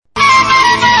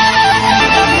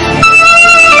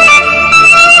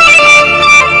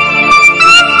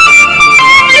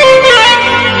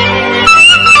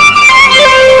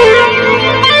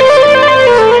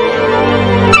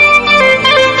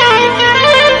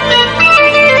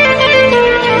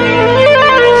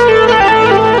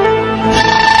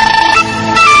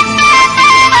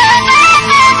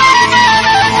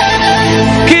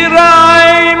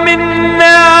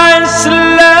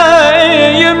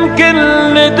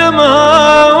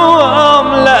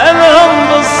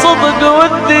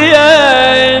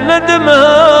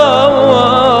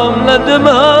ندمهم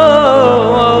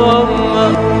ندمهم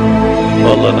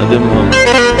والله ندمهم.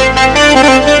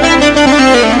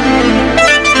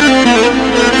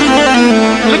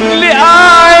 لك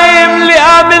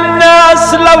لئام الناس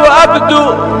لو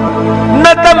أبدوا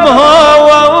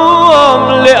ندمهم،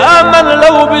 لأمن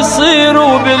لو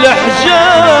بيصيروا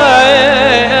بالحجاب،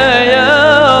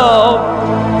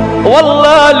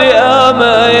 والله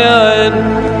لأمن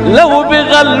لو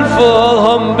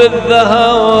بغلفوهم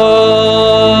بالذهب.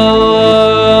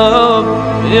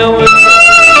 يا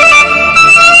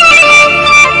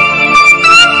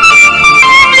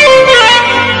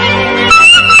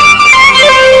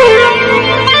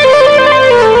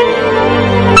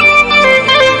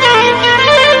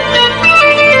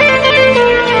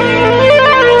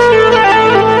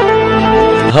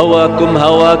هواكم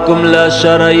هواكم لا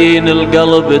شرايين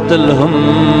القلب تلهم،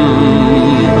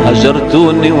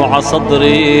 هجرتوني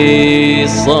وعصدري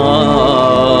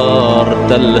صار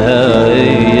تلها.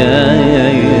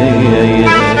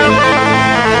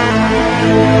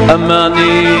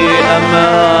 أماني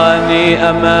أماني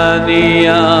أماني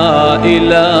يا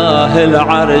إله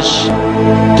العرش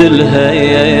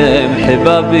تلهيم،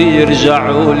 حبابي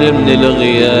يرجعوا لي من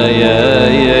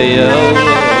الغياب،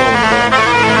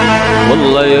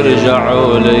 والله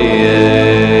يرجعوا لي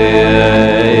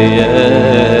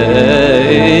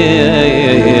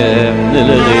من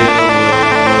الغياب.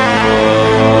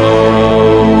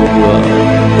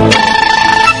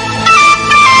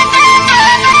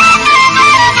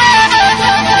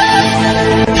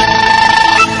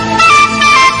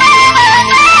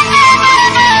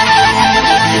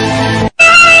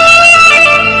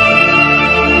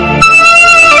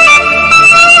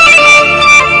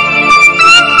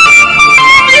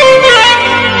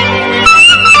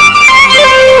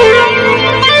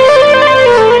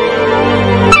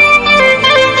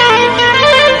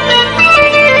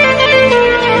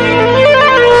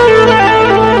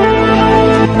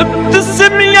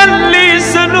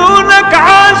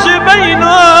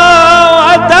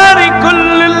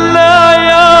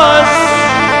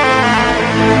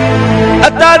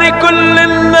 أتاري كل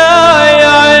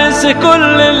الناس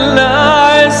كل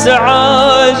الناس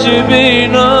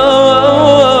عاجبين،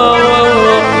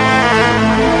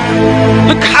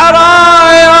 لك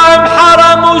حرايم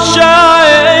حرم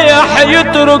وشايح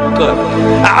يترك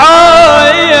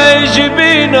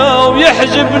عايجبينا،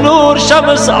 ويحجب نور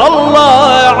شمس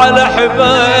الله على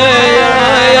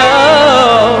حبايا،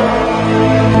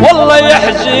 والله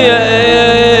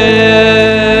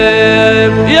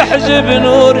يحجب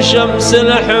نور شمس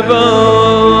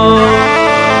الحباب.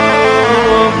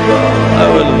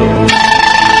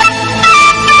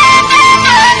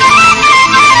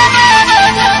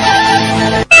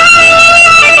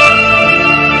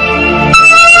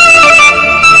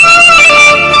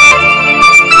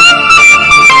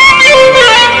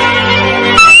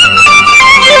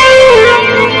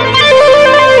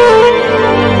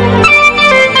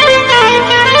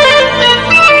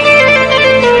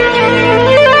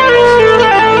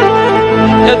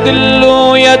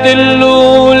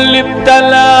 يدلوا اللي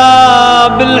ابتلى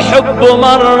بالحب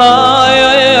مرة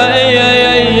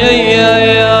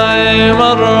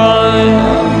مرة،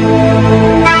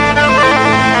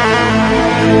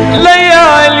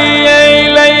 ليالي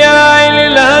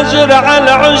الهجر على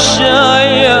العشاق،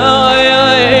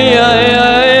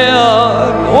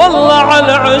 والله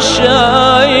على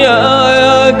العشاق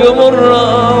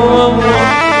مرة.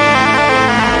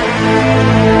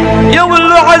 يا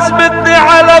ولو عزمتني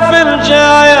على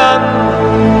فنجان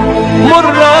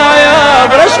مرة يا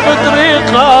برش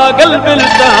بطريقة قلب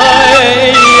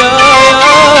التهاي،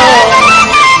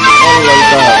 والله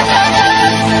التهاي.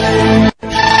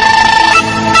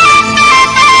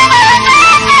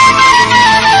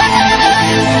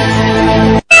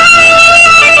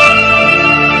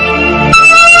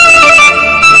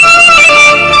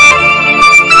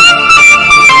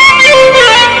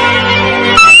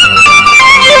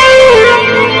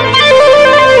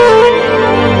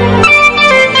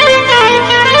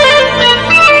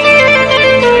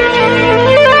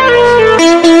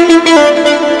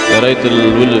 ريت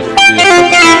الولف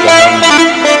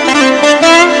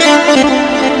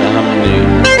تهمني،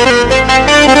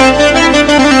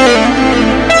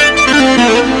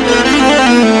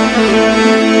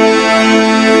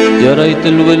 يا ريت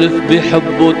الولف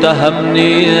بحبه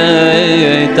تهمني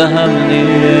تهمني،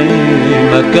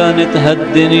 ما كانت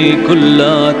هالدنيا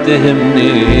كلها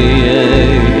تهمني.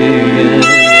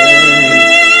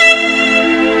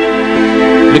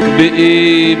 لك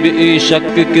بقي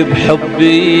شكك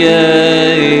بحبي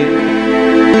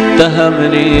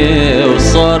تهمني،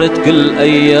 وصارت كل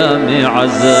ايامي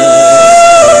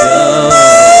عذاب.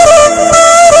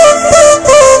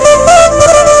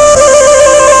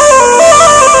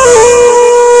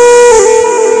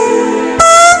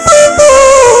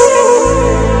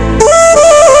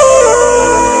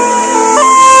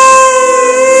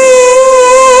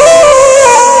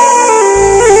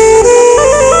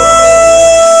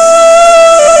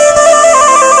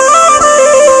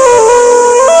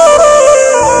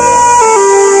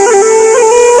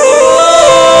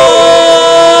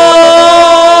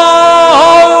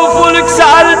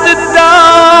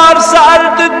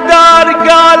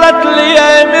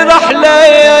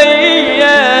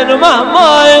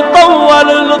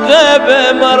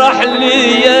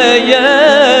 بمرحلي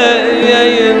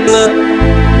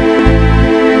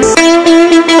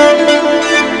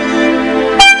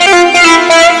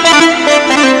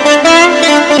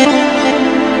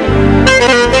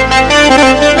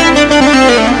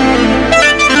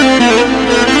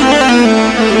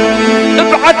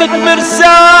ابعتت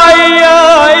مرساي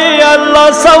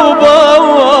يلا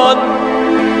صوبون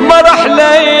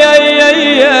مرحلي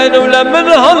ولا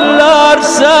منه لا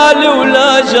ارسال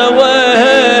ولا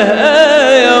جواه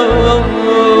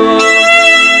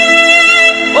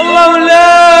والله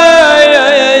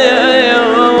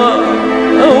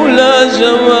ولا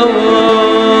جواه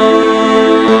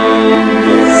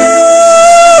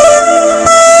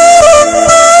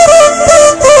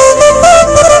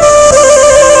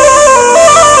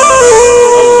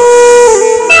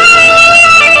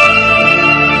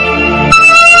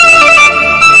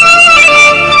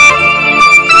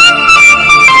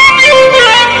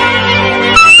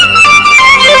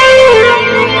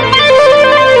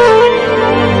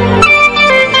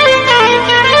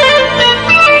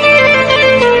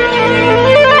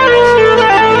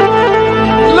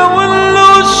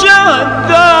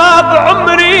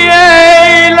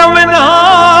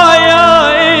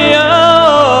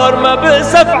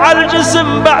على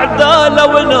الجسم بعده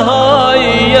لو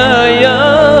نهاي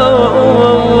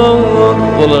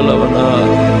والله لو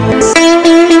نهاي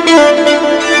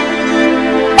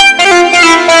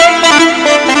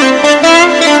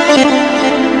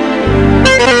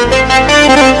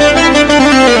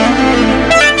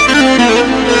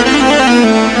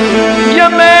يا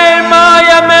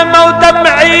ميمة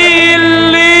ودمعي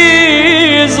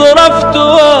اللي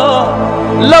زرفته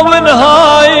لو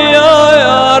نهاي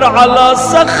على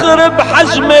صخر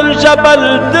بحجم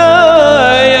الجبل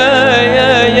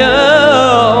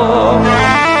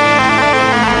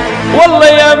والله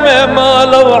يا ميمة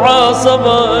لو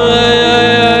عصبر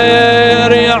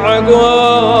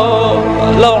يعقوب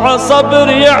لو عصبر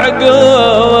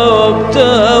يعقوب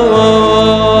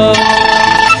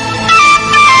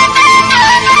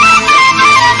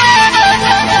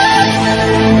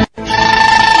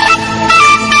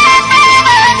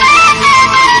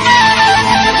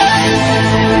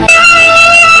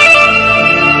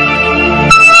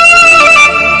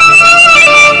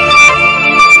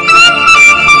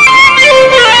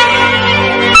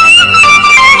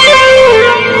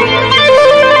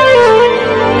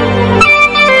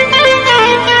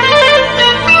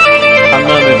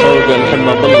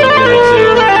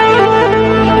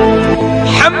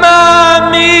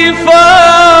حمامي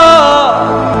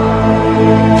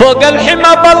فوق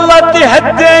الحمى بالله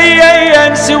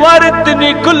تهدي سوار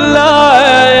الدنيا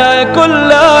كلها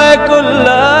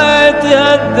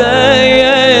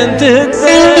تهدي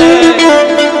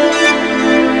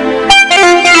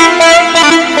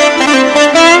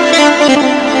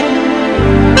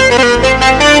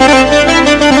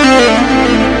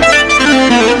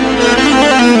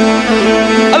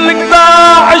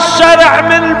القطاع الشرع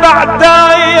من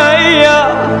بعدايا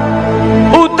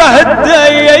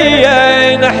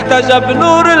وتهدي نحتاج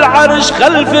بنور العرش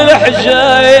خلف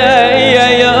الحجايا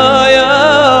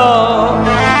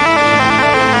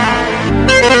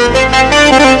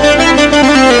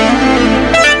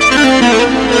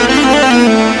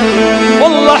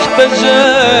والله احتاج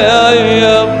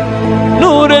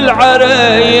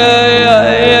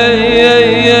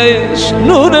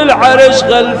نور العرش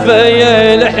خلف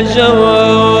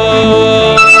الحجايا